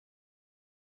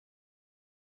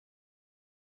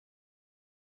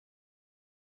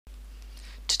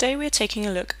Today we are taking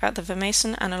a look at the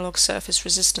Vermason Analogue Surface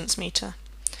Resistance Meter.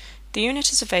 The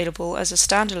unit is available as a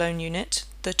standalone unit,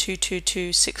 the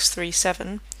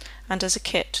 222637, and as a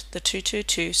kit, the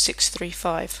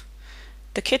 222635.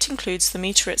 The kit includes the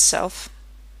meter itself,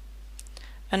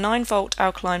 a 9-volt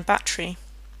alkaline battery,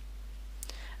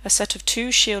 a set of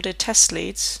 2 shielded test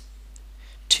leads,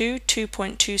 2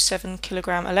 2.27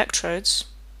 kg electrodes,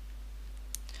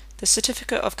 the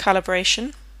certificate of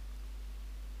calibration,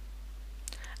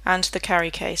 and the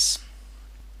carry case.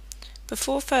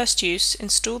 Before first use,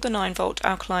 install the 9-volt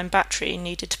alkaline battery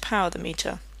needed to power the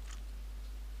meter.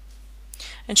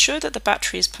 Ensure that the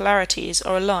battery's polarities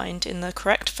are aligned in the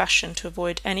correct fashion to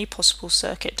avoid any possible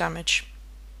circuit damage.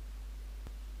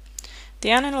 The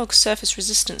Analogue Surface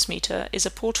Resistance Meter is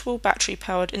a portable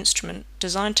battery-powered instrument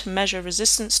designed to measure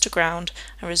resistance to ground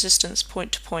and resistance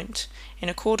point-to-point in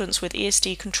accordance with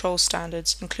ESD control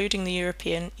standards, including the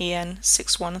European EN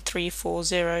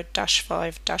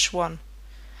 61340-5-1.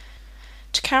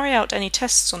 To carry out any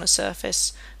tests on a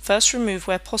surface, first remove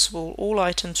where possible all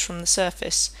items from the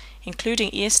surface, including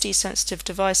ESD-sensitive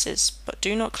devices, but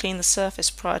do not clean the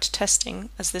surface prior to testing,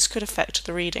 as this could affect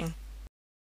the reading.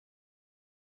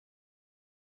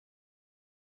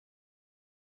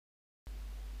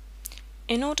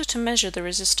 In order to measure the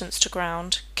resistance to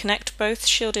ground, connect both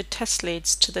shielded test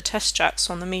leads to the test jacks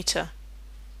on the meter.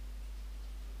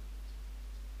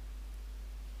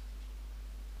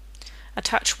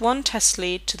 Attach one test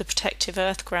lead to the protective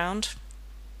earth ground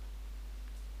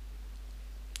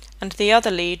and the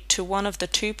other lead to one of the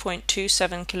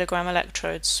 2.27 kg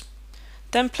electrodes.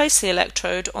 Then place the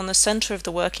electrode on the center of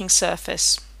the working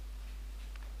surface.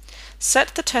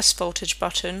 Set the test voltage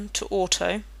button to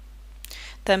auto.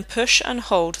 Then push and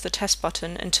hold the test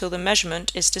button until the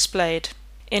measurement is displayed.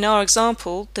 In our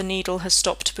example, the needle has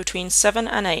stopped between 7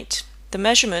 and 8. The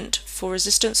measurement for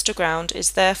resistance to ground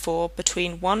is therefore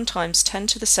between 1 × 10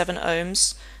 to the 7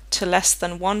 ohms to less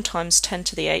than 1 × 10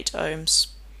 to the 8 ohms.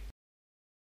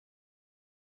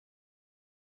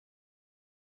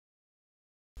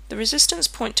 The resistance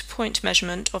point-to-point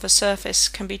measurement of a surface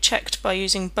can be checked by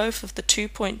using both of the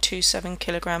 2.27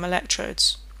 kg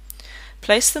electrodes.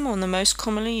 Place them on the most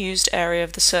commonly used area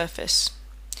of the surface.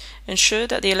 Ensure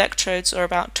that the electrodes are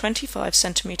about 25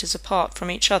 cm apart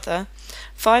from each other,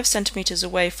 5 cm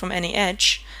away from any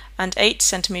edge, and 8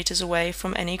 cm away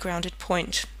from any grounded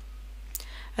point.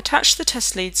 Attach the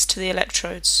test leads to the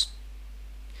electrodes.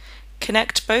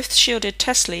 Connect both shielded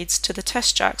test leads to the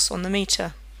test jacks on the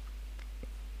meter.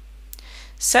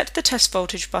 Set the test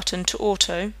voltage button to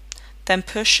auto, then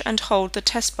push and hold the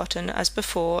test button as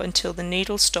before until the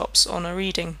needle stops on a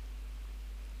reading.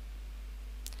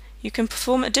 You can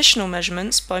perform additional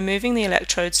measurements by moving the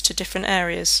electrodes to different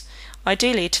areas,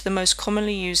 ideally to the most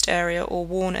commonly used area or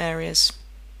worn areas.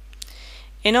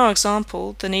 In our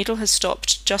example, the needle has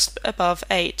stopped just above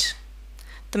 8.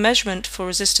 The measurement for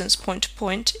resistance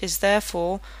point-to-point is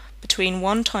therefore between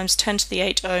 1 × 10 to the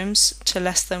 8 ohms to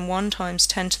less than 1 ×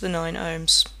 10 to the 9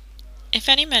 ohms. If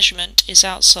any measurement is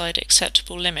outside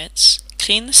acceptable limits,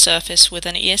 clean the surface with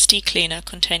an ESD cleaner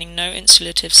containing no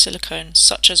insulative silicone,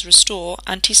 such as Restore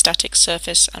Anti-Static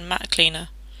Surface and Matte Cleaner.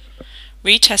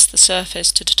 Retest the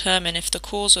surface to determine if the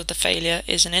cause of the failure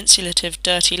is an insulative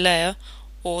dirty layer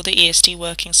or the ESD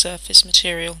working surface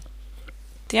material.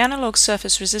 The Analogue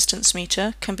Surface Resistance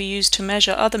Meter can be used to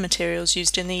measure other materials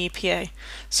used in the EPA,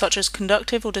 such as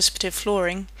conductive or dissipative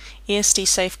flooring,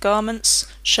 ESD-safe garments,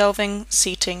 shelving,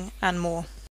 seating, and more.